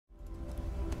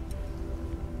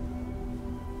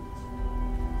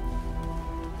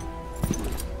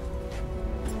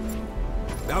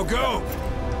Now go.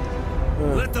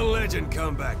 Let the legend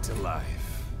come back to life.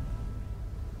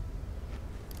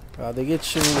 Hadi geç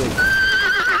şimdi.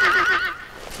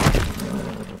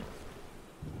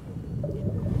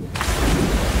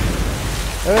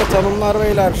 Evet hanımlar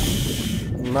beyler.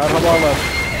 Merhabalar.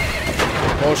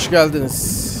 Hoş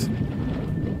geldiniz.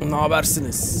 Ne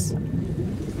habersiniz?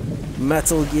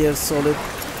 Metal Gear Solid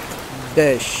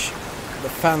 5 The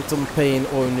Phantom Pain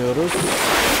oynuyoruz.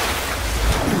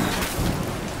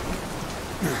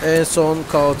 En son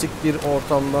kaotik bir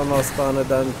ortamdan,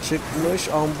 hastaneden çıkmış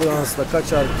ambulansla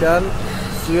kaçarken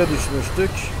suya düşmüştük.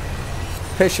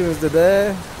 Peşimizde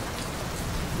de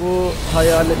bu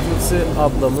hayaletimsi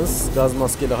ablamız, gaz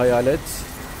maskeli hayalet,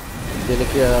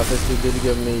 deli kıyafetli, deli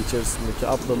gömleği içerisindeki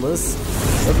ablamız.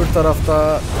 Öbür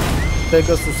tarafta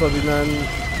Pegasus'a binen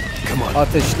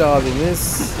ateşli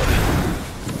abimiz.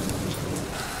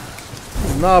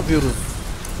 Ne yapıyoruz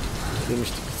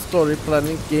demiştik. Story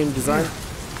Planning, Game Design,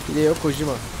 Hideo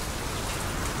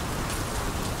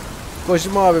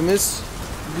Kojima abimiz.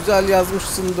 Güzel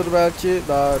yazmışsındır belki,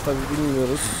 daha tabi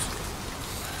bilmiyoruz.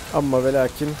 Ama ve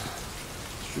lakin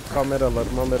şu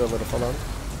kameraları falan,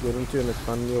 görüntü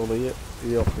yönetmenliği olayı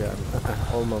yok yani.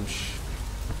 Olmamış.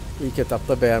 İlk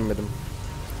etapta beğenmedim.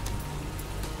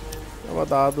 Ama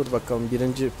daha dur bakalım,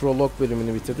 birinci prolog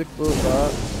bölümünü bitirdik. Bu daha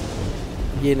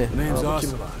yeni.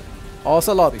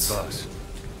 Ocelot.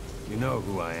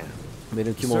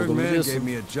 Benim kim olduğumu biliyorsun.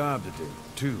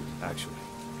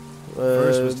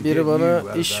 Biri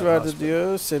bana iş verdi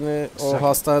diyor, seni o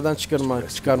hastaneden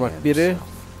çıkarmak biri.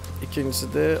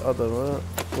 İkincisi de adamı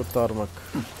kurtarmak.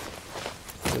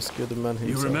 Eskiyordum ben.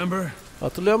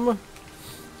 Hatırlıyor musun?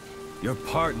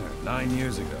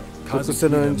 9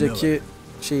 sene önceki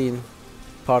şeyin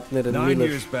partnerin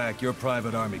Miller.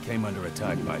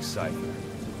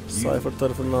 Cypher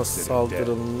tarafından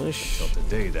saldırılmış,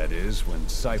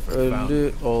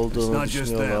 öldü olduğunu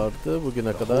düşünüyorlardı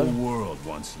bugüne kadar.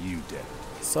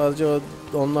 Sadece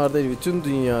onlar değil, bütün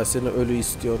dünya seni ölü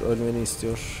istiyor, ölmeni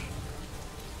istiyor.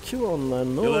 Kim onlar,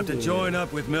 ne oluyor?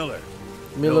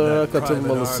 Miller'a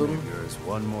katılmalısın.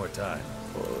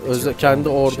 Kendi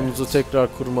ordumuzu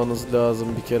tekrar kurmanız lazım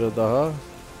bir kere daha.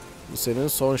 Bu senin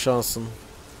son şansın.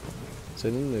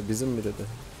 Senin mi, bizim mi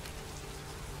dedi.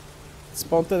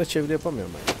 Spontane çeviri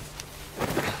yapamıyorum ben.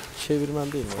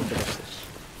 Çevirmen değilim arkadaşlar.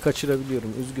 Kaçırabiliyorum,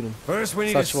 üzgünüm.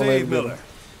 Saçmalayabiliyorum.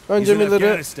 Önce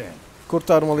Miller'ı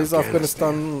kurtarmalıyız.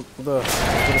 Afganistan'da.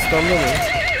 Afganistan'da mı?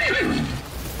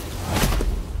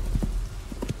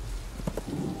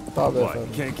 Tabii efendim.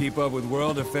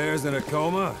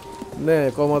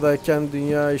 Ne, komadayken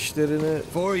dünya işlerini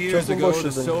çok mu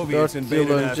boşladın? 4 yıl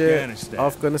önce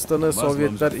Afganistan'ı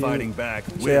Sovyetler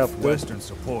şey yaptı,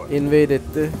 invade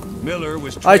etti.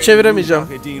 Ay çeviremeyeceğim.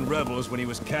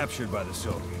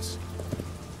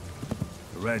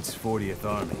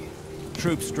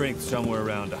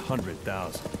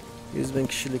 100.000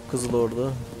 kişilik Kızıl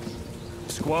Ordu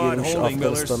girmiş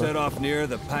Afganistan'a.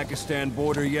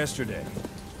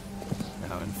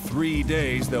 In 3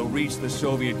 days, they'll reach the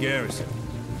Soviet garrison.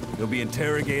 They'll be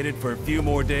interrogated for a few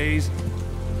more days,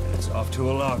 and it's off to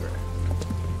a lager.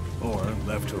 Or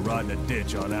left to rot in a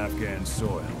ditch on Afghan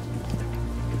soil.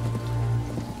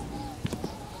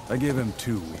 I give him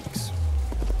 2 weeks.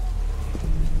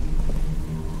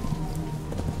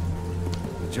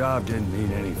 The job didn't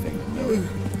mean anything to me.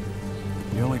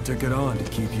 He only took it on to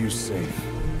keep you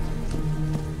safe.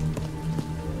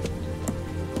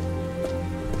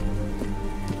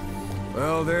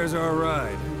 Well, there's our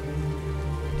ride.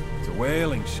 It's a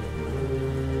whaling ship.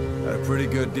 Had a pretty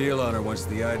good deal on her once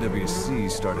the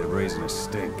IWC started raising a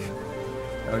stink.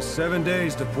 Now it's 7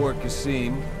 days to Port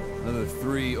Qasim, another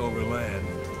 3 overland.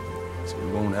 So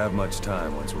we won't have much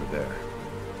time once we're there.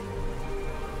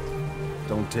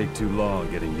 Don't take too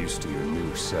long getting used to your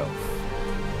new self.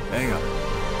 Hang on.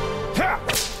 Ha!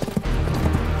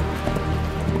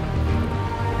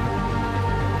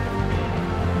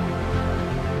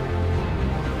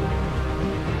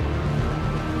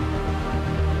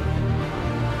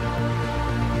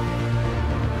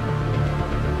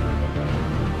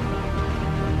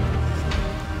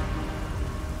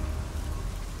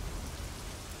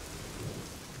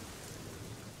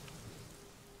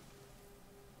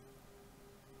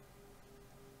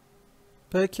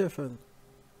 Peki efendim.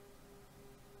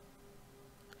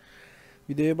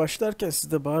 Videoya başlarken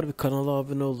siz de bari bir kanala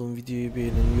abone olun, videoyu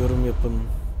beğenin, yorum yapın.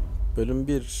 Bölüm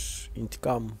 1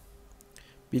 intikam.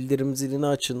 Bildirim zilini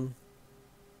açın.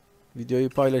 Videoyu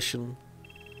paylaşın.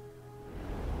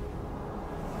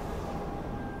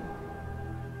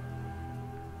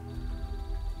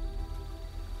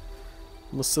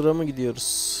 Mısır'a mı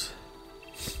gidiyoruz?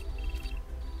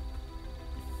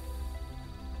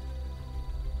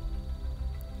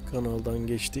 Kanaldan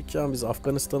geçtik. Yani biz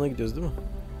Afganistan'a gidiyoruz değil mi?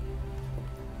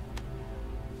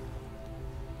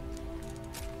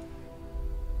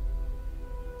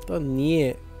 Da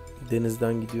niye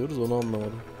denizden gidiyoruz onu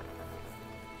anlamadım.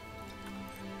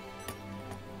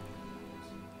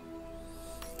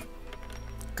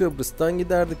 Kıbrıs'tan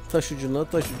giderdik taş ucuna.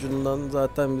 Taş ucundan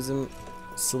zaten bizim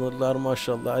sınırlar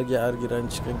maşallah er giren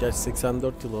çıkan. Gerçi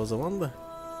 84 yılı o zaman da.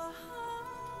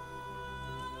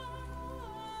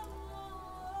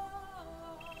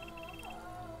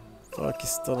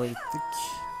 Pakistan'a gittik.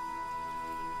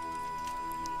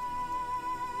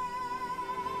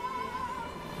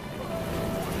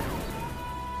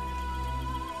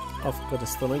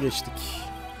 Afganistan'a geçtik.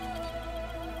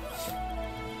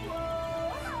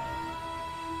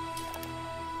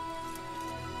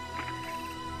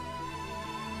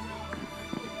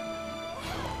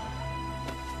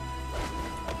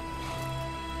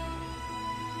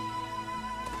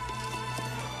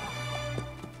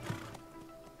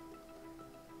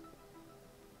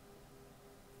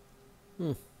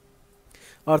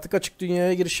 Artık açık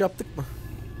dünyaya giriş yaptık mı?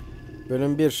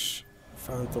 Bölüm 1.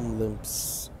 Phantom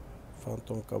Limbs.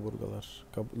 Phantom kaburgalar.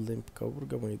 Limp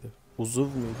kaburga mıydı? Uzuv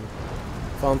muydu?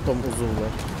 Phantom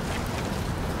uzuvlar.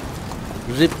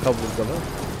 Rib kaburgalar.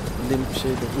 Limp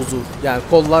şeydi. Uzuv. Yani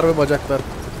kollar ve bacaklar.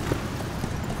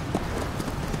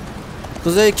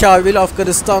 Kuzey Kabil,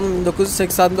 Afganistan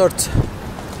 1984.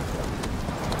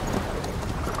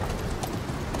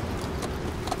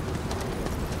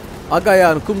 Aga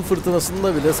yani kum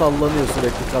fırtınasında bile sallanıyor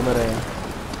sürekli kameraya.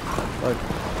 Bak.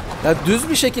 Ya düz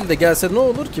bir şekilde gelse ne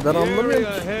olur ki ben anlamıyorum ki.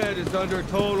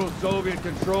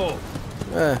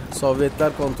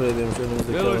 Sovyetler kontrol ediyormuş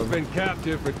önümüzdeki alanı.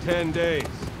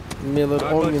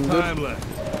 Miller 10 gündür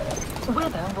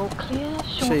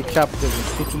captive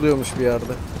tutuluyormuş bir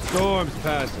yerde.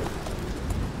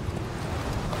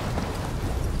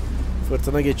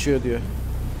 Fırtına geçiyor diyor.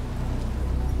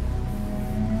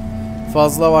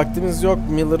 Fazla vaktimiz yok.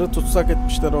 Miller'ı tutsak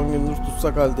etmişler. 10 gündür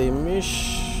tutsak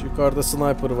haldeymiş. Yukarıda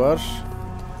sniper var.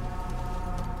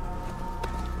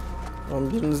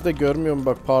 Ama biriniz de görmüyorum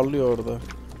bak parlıyor orada.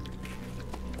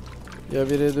 Ya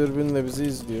biri dürbünle bizi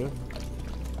izliyor.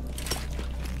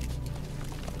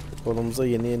 Konumuza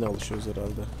yeni alışıyoruz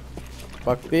herhalde.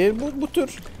 Bak bu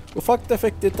tür ufak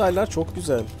tefek detaylar çok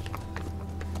güzel.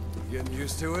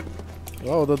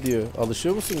 Ya o da diyor.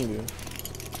 Alışıyor musun diyor.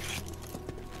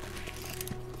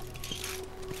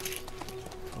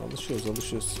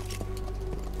 Alışıyoruz.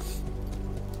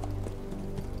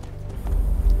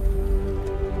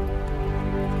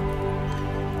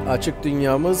 Açık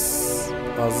dünyamız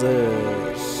hazır.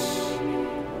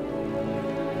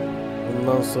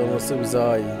 Bundan sonrası bize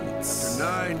ait.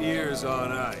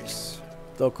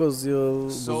 9 yıl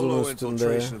buzun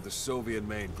üstünde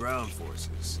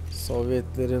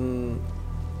Sovyetlerin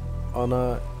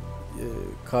ana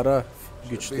kara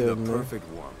güçlerini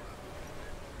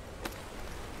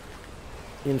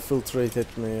infiltrate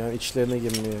etmeye, yani içlerine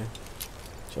girmeye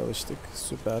çalıştık.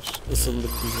 Süper. Isındık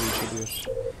biz bu işe diyor.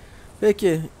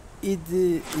 Peki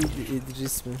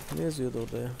İdris mi? Ne yazıyordu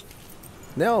orada ya?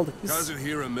 Ne aldık biz?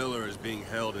 Kazuhira Miller is being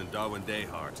held in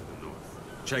Dawandehar to the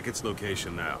north. Check its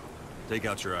location now. Take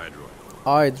out your iDroid.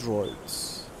 iDroid.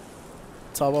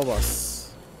 Taba bas.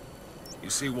 You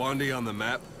see Wandi on the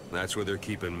map? That's where they're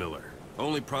keeping Miller.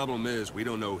 Only problem is we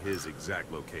don't know his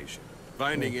exact location.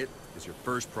 Finding it is your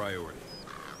first priority.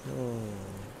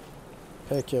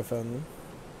 Peki efendim.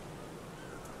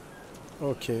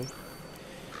 Okay.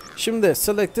 Şimdi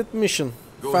selected mission.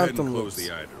 Phantom Limbs.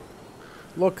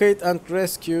 Locate and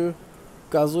rescue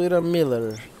Kazuhira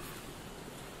Miller.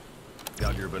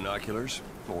 Got your binoculars,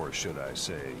 or should I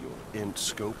say your int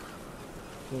scope?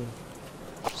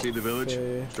 See the village?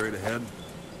 Straight ahead.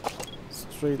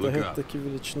 Straight ahead'daki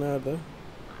village nerede?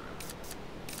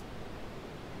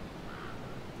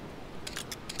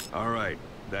 All right,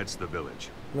 that's the village.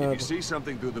 If you see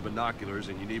something through the binoculars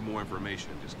and you need more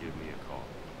information, just give me a call.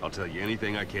 I'll tell you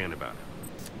anything I can about it.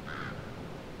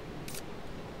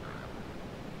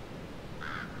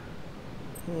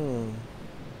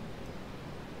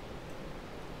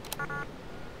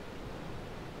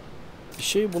 Bir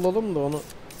şey bulalım da onu.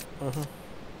 Aha.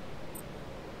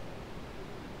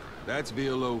 That's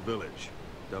Violo Village,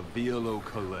 the Violo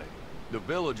Calais. The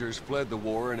villagers fled the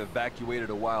war and evacuated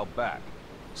a while back.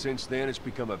 Since then, it's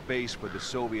become a base for the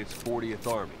Soviets' 40th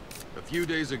Army. A few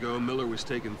days ago, Miller was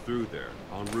taken through there,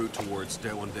 en route towards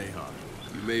Dawandehar.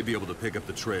 You may be able to pick up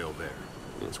the trail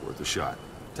there. It's worth a shot.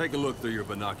 Take a look through your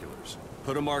binoculars.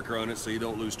 Put a marker on it so you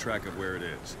don't lose track of where it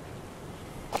is.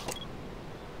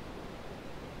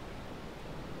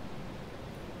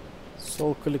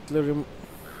 Sol klikle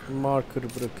marker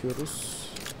bırakıyoruz.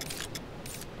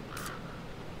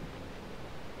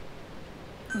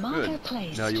 Good.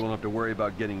 Now you won't have to worry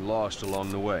about getting lost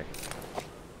along the way.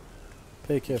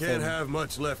 Peki efendim. Can't have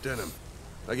much left in him.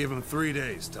 I give him 3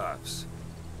 days tops.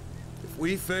 If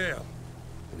we fail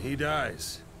and he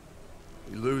dies,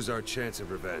 we lose our chance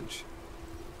of revenge.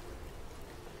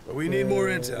 But we need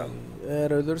more intel.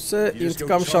 Eğer ölürse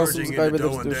intikam şansımızı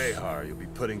kaybederiz diyor. You'll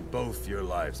be putting both your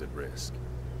lives at risk.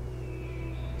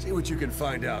 See what you can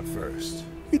find out first.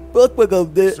 Git bak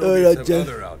bakalım ne öğreneceğiz.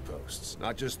 Other outposts,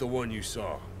 not just the one you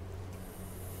saw.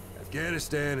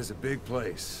 Afghanistan is a big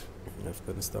place.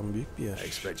 Afganistan büyük bir yer. I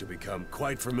expect you'll become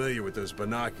quite familiar with those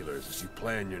binoculars as you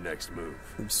plan your next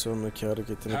move. Bir sonraki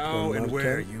hareketini How and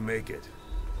where planlarken you make it.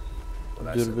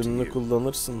 dürbününü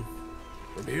kullanırsın.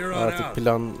 Artık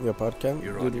plan yaparken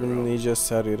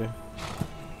dürbünleyeceğiz her yeri.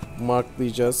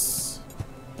 Marklayacağız.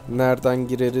 Nereden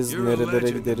gireriz, nerelere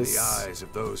gideriz.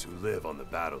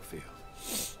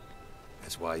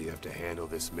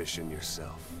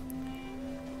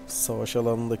 Savaş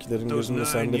alanındakilerin gözünde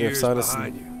sen bir efsanesin.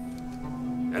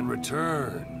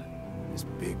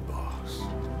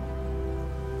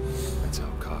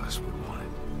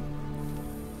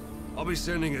 I'll be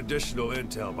sending additional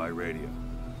intel by radio.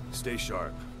 Stay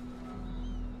sharp.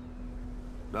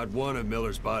 Not one of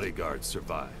Miller's bodyguards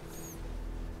survived.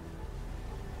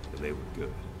 And they were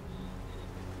good.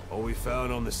 All we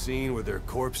found on the scene were their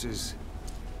corpses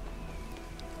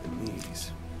and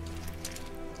knees.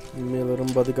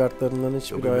 Miller'ın bodyguardlarından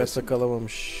hiçbiri hayatta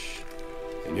kalamamış.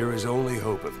 And you're his only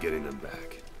hope of getting them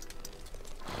back.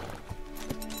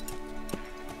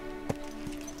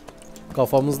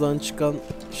 Kafamızdan çıkan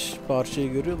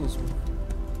parçayı görüyorsunuz mu?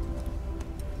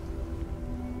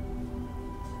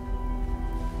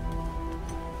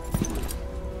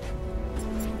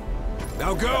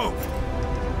 Now go.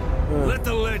 Let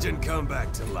the legend come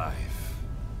back to life.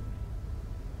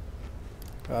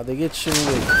 Hadi geç şimdi.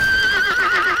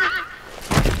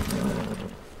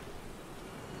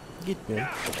 Gitmiyor.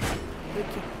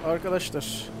 Peki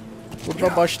arkadaşlar.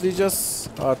 Burada başlayacağız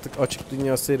artık açık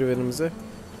dünya serüvenimize.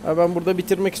 Ben burada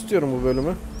bitirmek istiyorum bu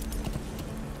bölümü.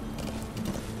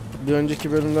 Bir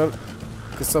önceki bölümler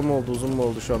kısa mı oldu, uzun mu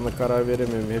oldu şu anda karar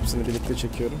veremiyorum. Hepsini birlikte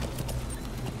çekiyorum.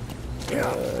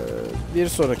 Bir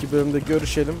sonraki bölümde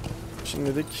görüşelim.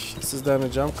 Şimdilik sizden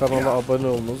ricam kanala abone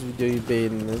olunuz, videoyu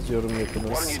beğeniniz, yorum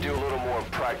yapınız.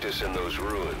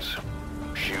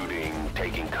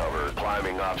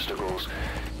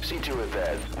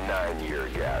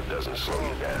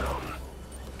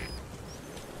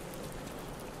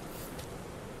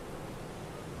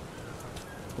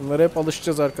 Bunlara hep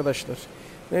alışacağız arkadaşlar.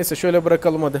 Neyse şöyle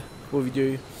bırakalım hadi bu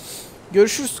videoyu.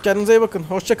 Görüşürüz. Kendinize iyi bakın.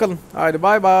 Hoşça kalın. Haydi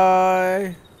bay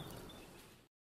bay.